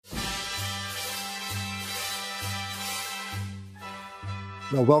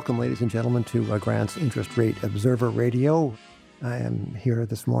Well, welcome, ladies and gentlemen, to Grant's Interest Rate Observer Radio. I am here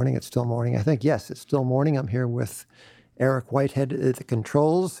this morning. It's still morning, I think. Yes, it's still morning. I'm here with Eric Whitehead at the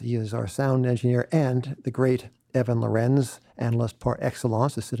controls. He is our sound engineer, and the great Evan Lorenz, analyst par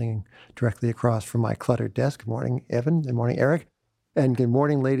excellence, is sitting directly across from my cluttered desk. Good morning, Evan. Good morning, Eric. And good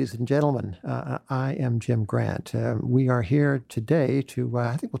morning, ladies and gentlemen. I am Jim Grant. We are here today to,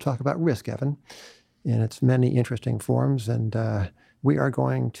 I think we'll talk about risk, Evan, in its many interesting forms. And we are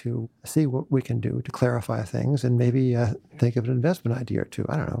going to see what we can do to clarify things and maybe think of an investment idea or two.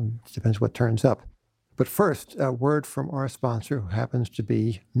 I don't know. It depends what turns up. But first, a word from our sponsor, who happens to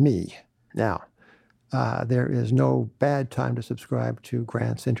be me. Now, there is no bad time to subscribe to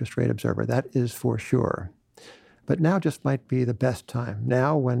Grant's Interest Rate Observer. That is for sure. But now just might be the best time.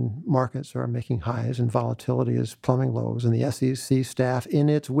 Now, when markets are making highs and volatility is plumbing lows, and the SEC staff, in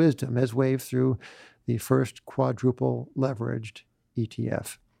its wisdom, has waved through the first quadruple leveraged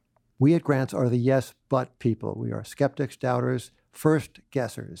ETF. We at Grants are the yes, but people. We are skeptics, doubters, first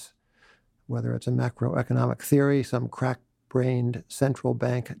guessers. Whether it's a macroeconomic theory, some crack-brained central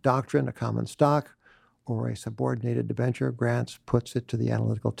bank doctrine, a common stock, or a subordinated debenture, Grants puts it to the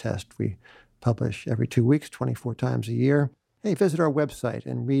analytical test. We publish every 2 weeks, 24 times a year. Hey, visit our website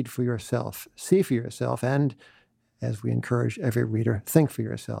and read for yourself, see for yourself, and, as we encourage every reader, think for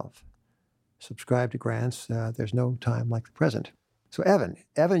yourself. Subscribe to Grants. There's no time like the present. So, Evan,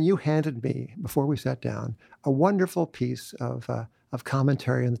 you handed me, before we sat down, a wonderful piece of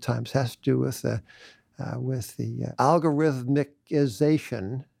commentary in the Times. It has to do with the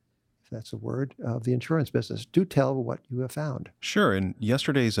algorithmicization, if that's a word, of the insurance business. Do tell what you have found. Sure. In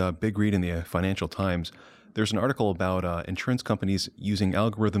yesterday's big read in the Financial Times, there's an article about insurance companies using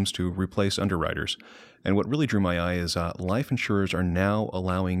algorithms to replace underwriters. And what really drew my eye is life insurers are now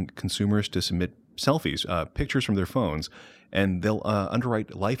allowing consumers to submit selfies, pictures from their phones, and they'll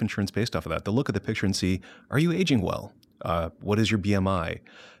underwrite life insurance based off of that. They'll look at the picture and see, are you aging well? What is your BMI?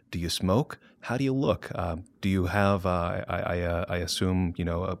 Do you smoke? How do you look? Do you have, I assume,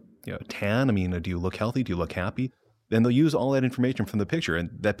 a tan? I mean, do you look healthy? Do you look happy? Then they'll use all that information from the picture and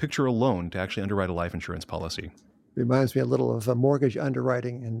that picture alone to actually underwrite a life insurance policy. Reminds me a little of mortgage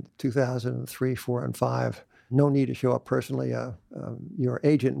underwriting in 2003, 4, and 5. No need to show up personally. Your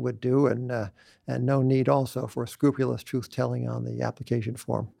agent would do, and no need also for scrupulous truth-telling on the application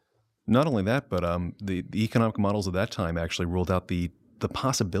form. Not only that, but the economic models of that time actually ruled out the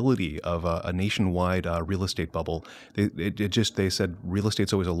possibility of a nationwide real estate bubble. They said real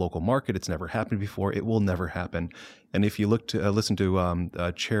estate's always a local market. It's never happened before. It will never happen. And if you listen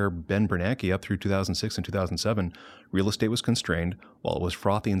to Chair Ben Bernanke up through 2006 and 2007, real estate was constrained. While it was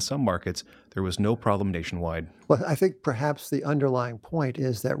frothy in some markets, there was no problem nationwide. Well, I think perhaps the underlying point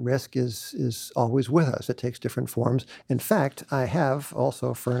is that risk is always with us. It takes different forms. In fact, I have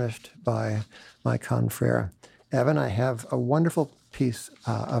also furnished by my confrere Evan, I have a wonderful piece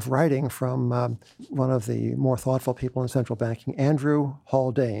of writing from one of the more thoughtful people in central banking, Andrew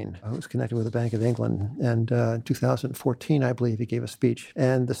Haldane, who's connected with the Bank of England. And in 2014, I believe, he gave a speech.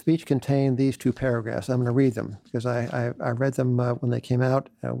 And the speech contained these 2 paragraphs. I'm going to read them because I read them when they came out.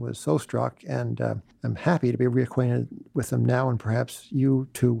 I was so struck, and I'm happy to be reacquainted with them now, and perhaps you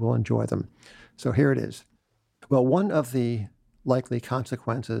too will enjoy them. So here it is. Well, one of the likely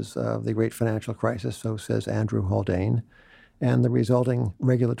consequences of the great financial crisis, so says Andrew Haldane, and the resulting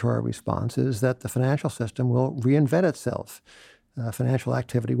regulatory response is that the financial system will reinvent itself. Financial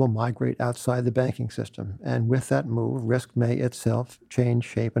activity will migrate outside the banking system, and with that move, risk may itself change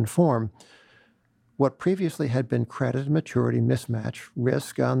shape and form. What previously had been credit and maturity mismatch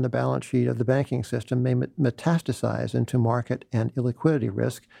risk on the balance sheet of the banking system may metastasize into market and illiquidity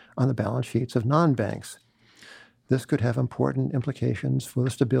risk on the balance sheets of non-banks. This could have important implications for the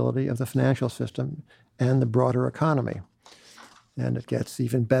stability of the financial system and the broader economy. And it gets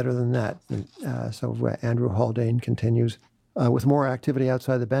even better than that. So Andrew Haldane continues, with more activity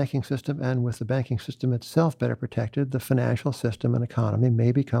outside the banking system and with the banking system itself better protected, the financial system and economy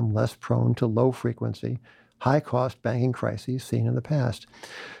may become less prone to low-frequency, high-cost banking crises seen in the past.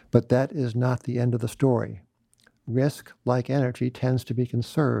 But that is not the end of the story. Risk, like energy, tends to be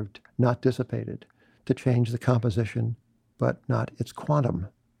conserved, not dissipated, to change the composition, but not its quantum.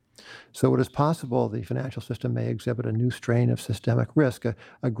 So it is possible the financial system may exhibit a new strain of systemic risk, a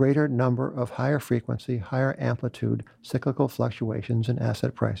greater number of higher frequency, higher amplitude cyclical fluctuations in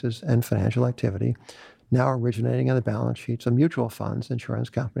asset prices and financial activity, now originating on the balance sheets of mutual funds, insurance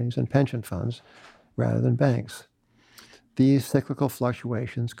companies, and pension funds, rather than banks. These cyclical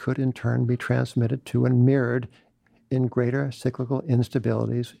fluctuations could in turn be transmitted to and mirrored in greater cyclical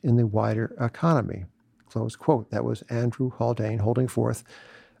instabilities in the wider economy. close quote. That was Andrew Haldane holding forth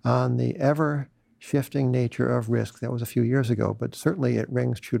on the ever-shifting nature of risk. That was a few years ago, but certainly it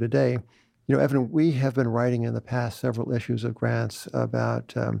rings true today. Evan, we have been writing in the past several issues of Grants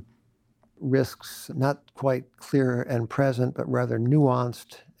about risks not quite clear and present, but rather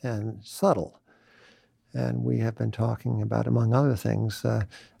nuanced and subtle. And we have been talking about, among other things,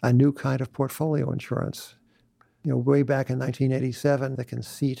 a new kind of portfolio insurance. Way back in 1987, the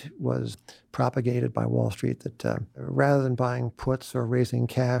conceit was propagated by Wall Street that rather than buying puts or raising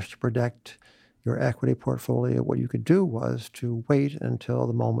cash to protect your equity portfolio, what you could do was to wait until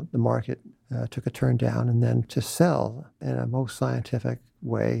the moment the market took a turn down and then to sell in a most scientific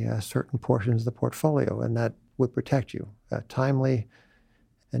way certain portions of the portfolio, and that would protect you. Timely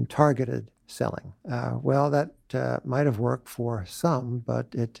and targeted selling. Well, that might have worked for some, but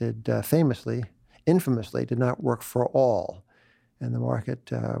it did infamously did not work for all. And the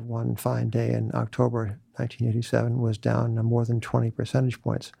market one fine day in October 1987 was down more than 20 percentage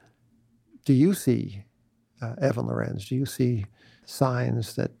points. Do you see, Evan Lorenz, do you see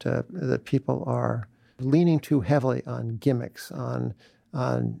signs that people are leaning too heavily on gimmicks, on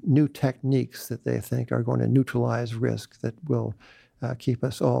new techniques that they think are going to neutralize risk that will keep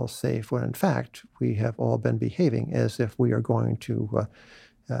us all safe, when in fact we have all been behaving as if we are going to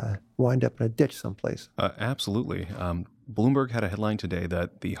wind up in a ditch someplace? Absolutely. Bloomberg had a headline today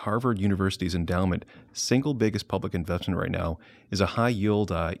that the Harvard University's endowment single biggest public investment right now is a high-yield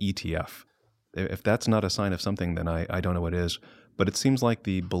ETF. If that's not a sign of something, then I don't know what is. But it seems like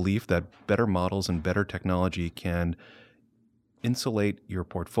the belief that better models and better technology can insulate your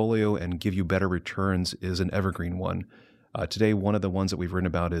portfolio and give you better returns is an evergreen one. Today, one of the ones that we've written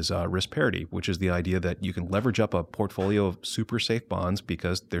about is risk parity, which is the idea that you can leverage up a portfolio of super safe bonds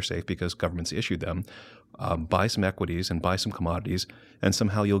because they're safe because governments issued them, buy some equities and buy some commodities, and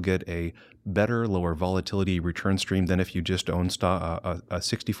somehow you'll get a better, lower volatility return stream than if you just own a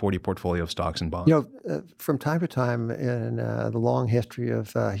 60-40 portfolio of stocks and bonds. From time to time in the long history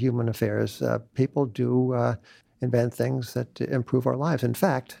of human affairs, people do invent things that improve our lives. In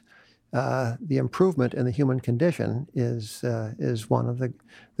fact, the improvement in the human condition is one of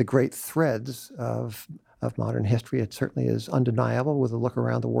the great threads of modern history. It certainly is undeniable with a look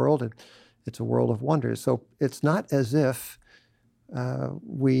around the world. It's a world of wonders. So it's not as if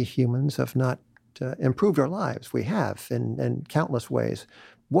we humans have not improved our lives. We have in countless ways.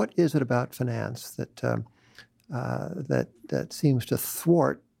 What is it about finance that seems to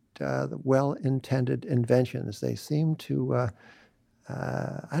thwart the well-intended inventions? They seem to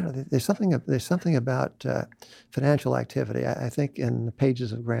I don't know. There's something about financial activity. I think in the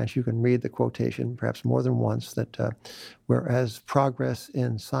pages of Grants you can read the quotation perhaps more than once that whereas progress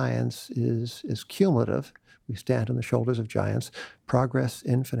in science is cumulative, we stand on the shoulders of giants. Progress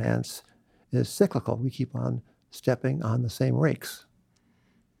in finance is cyclical. We keep on stepping on the same rakes.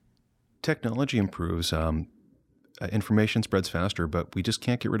 Technology improves, information spreads faster, but we just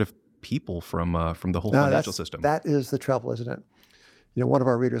can't get rid of people from the whole financial system. That is the trouble, isn't it? One of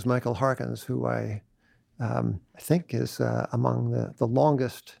our readers, Michael Harkins, who I think is among the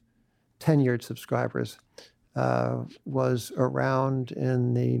longest tenured subscribers, was around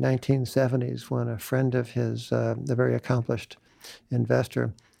in the 1970s when a friend of his, a very accomplished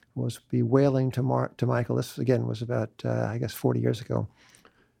investor, was bewailing to Michael. This, again, was about, 40 years ago.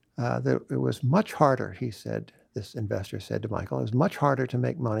 That it was much harder, he said, this investor said to Michael, it was much harder to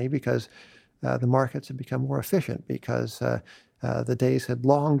make money because the markets had become more efficient, because the days had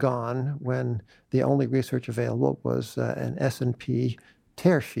long gone when the only research available was an S&P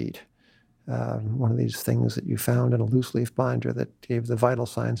tear sheet, one of these things that you found in a loose leaf binder that gave the vital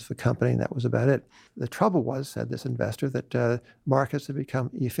signs of a company, and that was about it. The trouble was, said this investor, that markets had become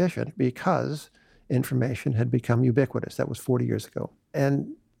efficient because information had become ubiquitous. That was 40 years ago.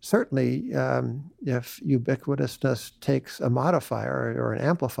 And certainly, if ubiquitousness takes a modifier or an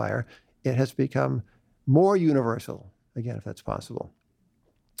amplifier, it has become more universal. Again, if that's possible,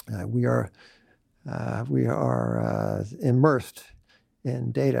 we are immersed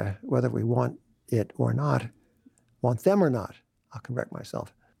in data, whether we want it or not, want them or not. I'll correct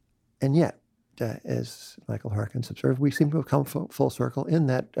myself. And yet, as Michael Harkins observed, we seem to have come full circle in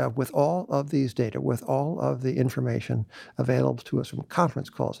that with all of these data, with all of the information available to us from conference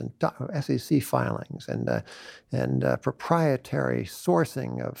calls and SEC filings and proprietary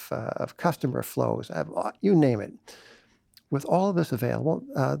sourcing of customer flows, you name it. With all of this available,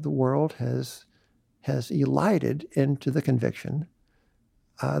 the world has elided into the conviction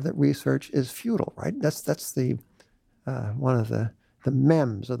that research is futile. Right? That's the one of the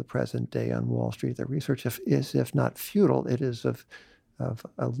memes of the present day on Wall Street. That research is, if not futile, it is of of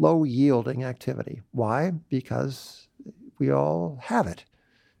a low-yielding activity. Why? Because we all have it,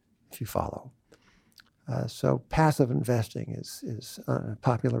 if you follow. So passive investing is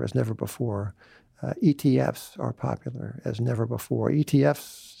popular as never before. ETFs are popular as never before.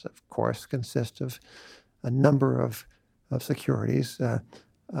 ETFs, of course, consist of a number of securities,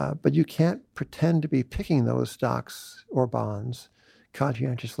 but you can't pretend to be picking those stocks or bonds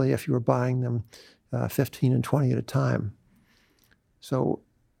conscientiously if you were buying them 15 and 20 at a time. So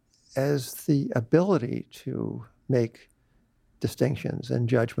as the ability to make distinctions and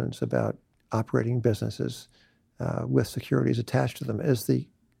judgments about operating businesses with securities attached to them, as the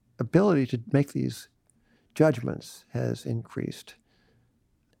ability to make these judgments has increased,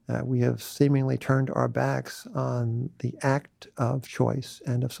 we have seemingly turned our backs on the act of choice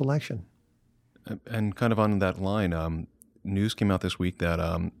and of selection. And kind of on that line, news came out this week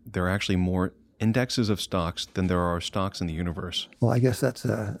that there are actually more indexes of stocks than there are stocks in the universe. Well, I guess that's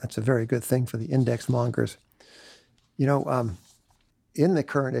a very good thing for the index mongers. In the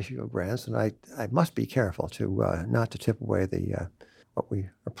current issue of Branson, I must be careful to not to tip away the what we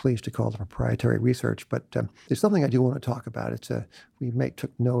are pleased to call the proprietary research, but there's something I do want to talk about. We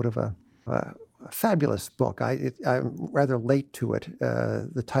took note of a fabulous book. I'm rather late to it.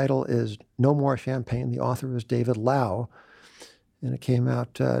 The title is No More Champagne. The author is David Lau, and it came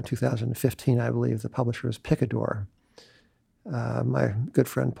out 2015, I believe. The publisher is Picador. My good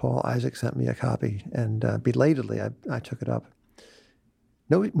friend Paul Isaac sent me a copy, and belatedly I took it up.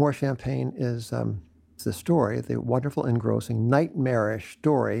 No More Champagne is the story, the wonderful, engrossing, nightmarish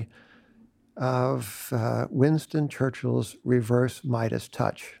story of Winston Churchill's reverse Midas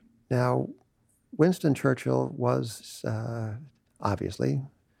touch. Now, Winston Churchill was obviously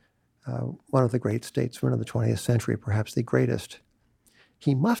one of the great statesmen of the 20th century, perhaps the greatest.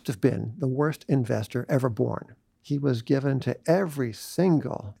 He must have been the worst investor ever born. He was given to every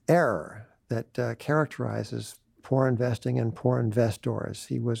single error that characterizes poor investing and poor investors.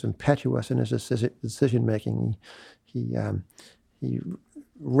 He was impetuous in his decision-making. He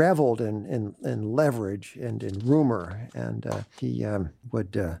reveled in leverage and in rumor, and he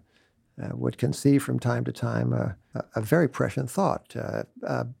would conceive from time to time a very prescient thought,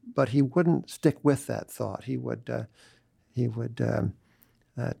 but he wouldn't stick with that thought. He would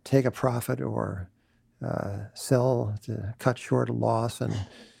take a profit or sell to cut short a loss,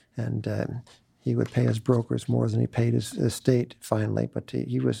 and he would pay his brokers more than he paid his estate finally. But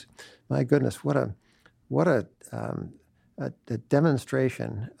he was, my goodness, what a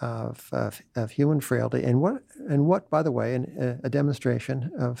demonstration of human frailty, and what, by the way, a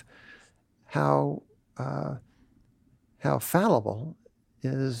demonstration of how fallible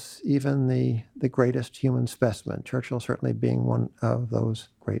is even the greatest human specimen. Churchill certainly being one of those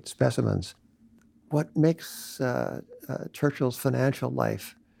great specimens. What makes Churchill's financial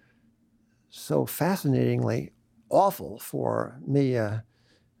life so fascinatingly awful for me, a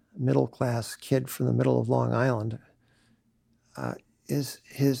middle-class kid from the middle of Long Island, is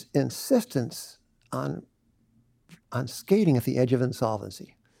his insistence on skating at the edge of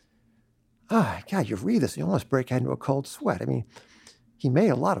insolvency. God, you read this, you almost break out into a cold sweat. I mean, he made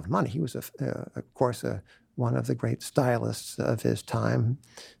a lot of money. He was, of course, one of the great stylists of his time.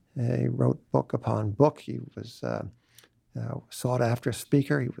 He wrote book upon book. He was sought-after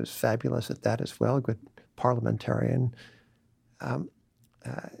speaker. He was fabulous at that as well, a good parliamentarian.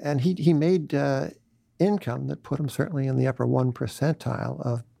 And he made income that put him certainly in the upper 1 percentile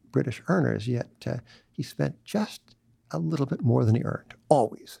of British earners, yet he spent just a little bit more than he earned,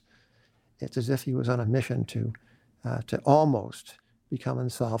 always. It's as if he was on a mission to almost become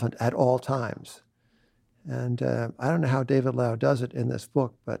insolvent at all times. And I don't know how David Lau does it in this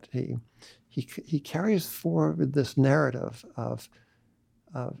book, but he carries forward this narrative of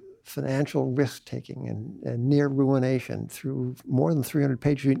financial risk-taking and near ruination through more than 300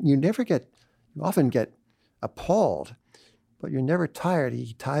 pages. You often get appalled, but you're never tired.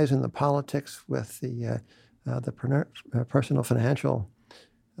 He ties in the politics with the personal financial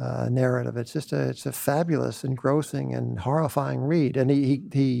narrative. It's a fabulous, engrossing, and horrifying read. And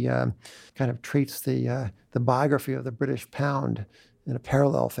he kind of treats the biography of the British pound in a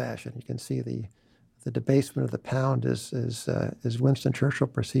parallel fashion. You can see the debasement of the pound as Winston Churchill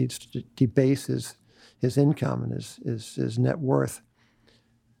proceeds to debase his income and his net worth.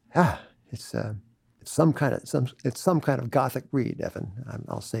 It's some kind of Gothic read, Evan.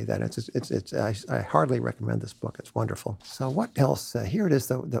 I'll say that. I hardly recommend this book. It's wonderful. So what else? Here it is,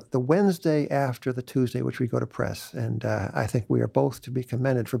 the Wednesday after the Tuesday, which we go to press, and I think we are both to be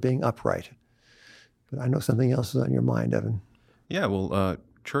commended for being upright. But I know something else is on your mind, Evan. Yeah, well,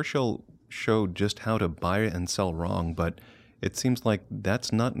 Churchill showed just how to buy and sell wrong, but it seems like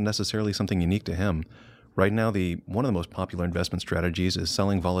that's not necessarily something unique to him. Right now, one of the most popular investment strategies is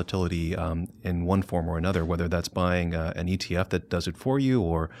selling volatility in one form or another, whether that's buying an ETF that does it for you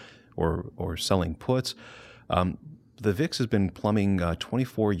or selling puts. The VIX has been plumbing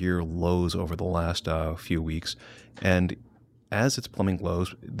 24-year lows over the last few weeks, and as it's plumbing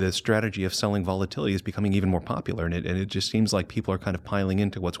lows, the strategy of selling volatility is becoming even more popular, and it just seems like people are kind of piling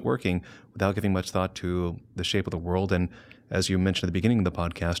into what's working without giving much thought to the shape of the world. And as you mentioned at the beginning of the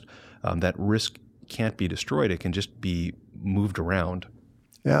podcast, that risk can't be destroyed. It can just be moved around.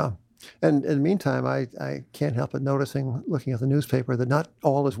 Yeah. And in the meantime, I can't help but noticing, looking at the newspaper, that not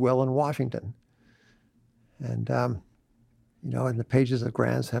all is well in Washington. And, and the pages of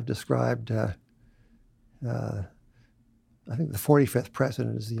Grants have described, I think the 45th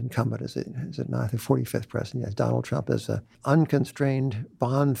president is the incumbent, is it not? The 45th president, yes, Donald Trump, as an unconstrained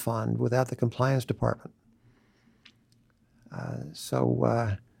bond fund without the compliance department. I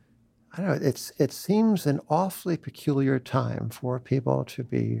don't know, it seems an awfully peculiar time for people to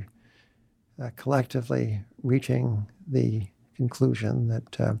be collectively reaching the conclusion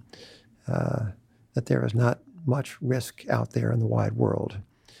that there is not much risk out there in the wide world.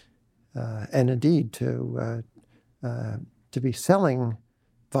 And indeed, to be selling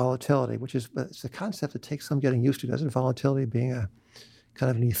volatility, which is it's a concept that takes some getting used to, doesn't it? Volatility being a kind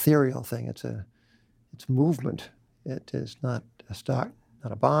of an ethereal thing. It's movement. It is not a stock,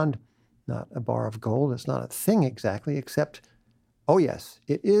 not a bond, not a bar of gold. It's not a thing exactly, except, oh yes,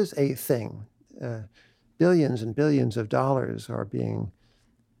 it is a thing. Billions and billions of dollars are being,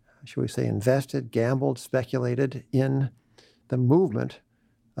 shall we say, invested, gambled, speculated in the movement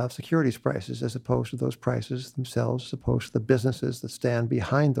of securities prices, as opposed to those prices themselves, as opposed to the businesses that stand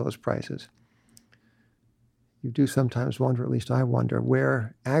behind those prices. You do sometimes wonder, at least I wonder,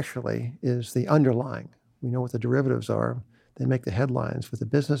 where actually is the underlying. We know what the derivatives are. They make the headlines, but the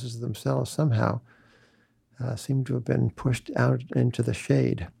businesses themselves somehow seem to have been pushed out into the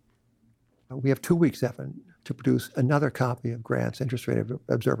shade. We have 2 weeks, Evan, to produce another copy of Grant's Interest Rate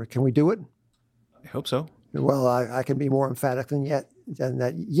Observer. Can we do it? I hope so. Well, I can be more emphatic than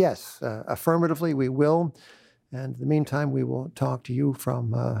that. Yes, affirmatively, we will. And in the meantime, we will talk to you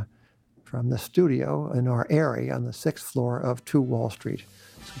from the studio in our area on the 6th floor of 2 Wall Street.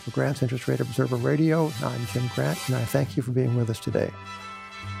 So for Grant's Interest Rate Observer Radio, I'm Jim Grant, and I thank you for being with us today.